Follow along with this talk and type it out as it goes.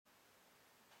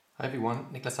Hi everyone,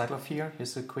 Niklas Seidloff here.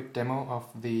 Here's a quick demo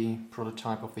of the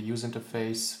prototype of the user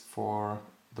interface for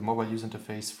the mobile user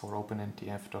interface for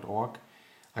OpenNTF.org.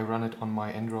 I run it on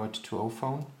my Android 2.0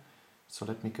 phone. So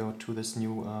let me go to this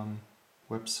new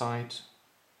website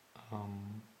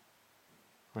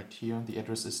right here. The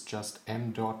address is just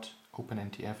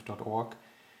m.opentf.org,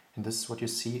 and this is what you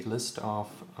see, a list of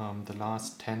the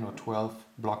last 10 or 12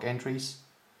 block entries.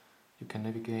 You can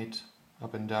navigate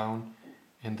up and down,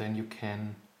 and then you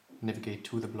can navigate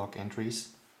to the block entries.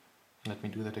 Let me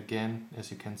do that again.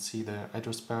 As you can see, the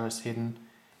address bar is hidden,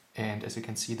 and as you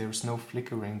can see, there is no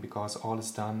flickering because all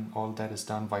that is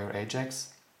done via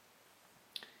Ajax.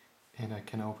 And I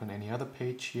can open any other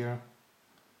page here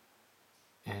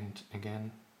and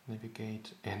again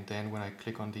navigate, and then when I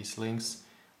click on these links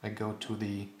I go to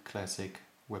the classic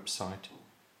website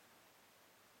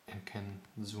and can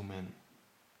zoom in.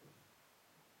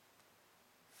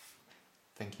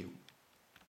 Thank you.